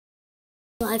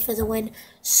Life for the win.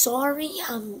 Sorry,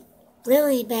 I'm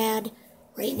really bad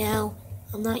right now.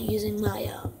 I'm not using my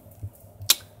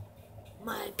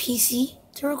PC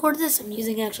to record this. I'm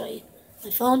using actually my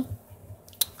phone.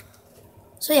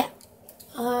 So yeah,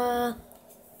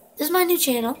 this is my new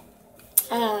channel.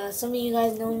 Some of you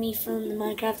guys know me from the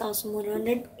Minecraft Awesome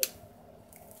 100.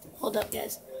 Hold up,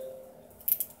 guys.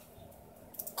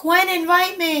 Gwen,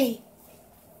 invite me.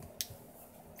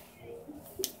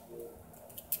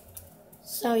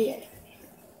 So yeah.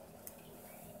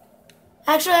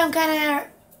 Actually, I'm kinda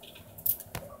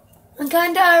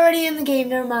already in the game.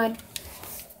 Never mind.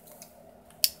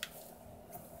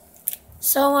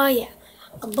 So yeah.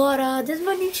 But this is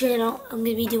my new channel. I'm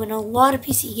gonna be doing a lot of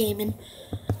PC gaming.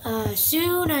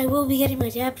 Soon I will be getting my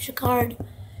capture card,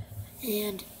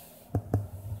 and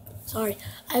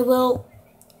I will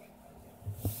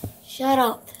shut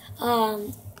up.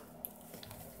 And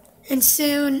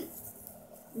soon,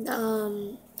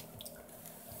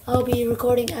 I'll be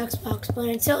recording Xbox. But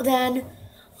until then,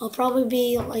 I'll probably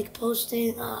be like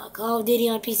posting Call of Duty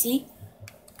on PC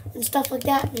and stuff like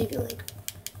that. Maybe like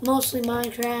mostly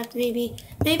Minecraft.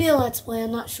 Maybe a Let's Play.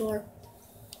 I'm not sure.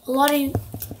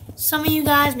 Some of you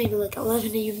guys, maybe like 11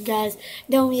 of you guys,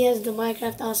 know me as the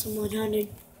Minecraft Awesome 100.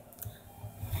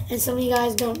 And some of you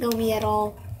guys don't know me at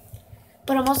all.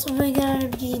 But I'm also going to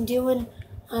be doing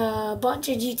a bunch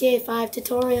of GTA 5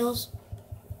 tutorials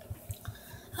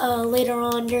later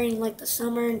on during like the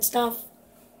summer and stuff.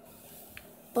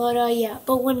 But yeah,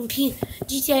 but when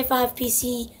GTA 5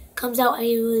 PC comes out,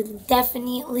 I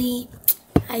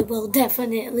will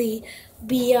definitely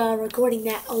be recording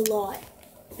that a lot.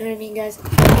 You know what I mean, guys?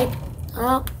 Like,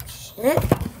 oh, shit.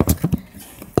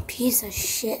 Piece of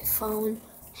shit phone.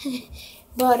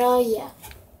 But, yeah.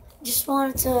 Just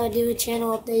wanted to do a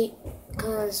channel update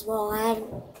because, well, I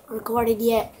haven't recorded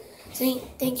yet. So,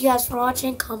 thank you guys for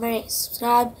watching. Comment,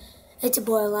 subscribe. It's your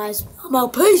boy, Elias. I'm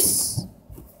out. Peace!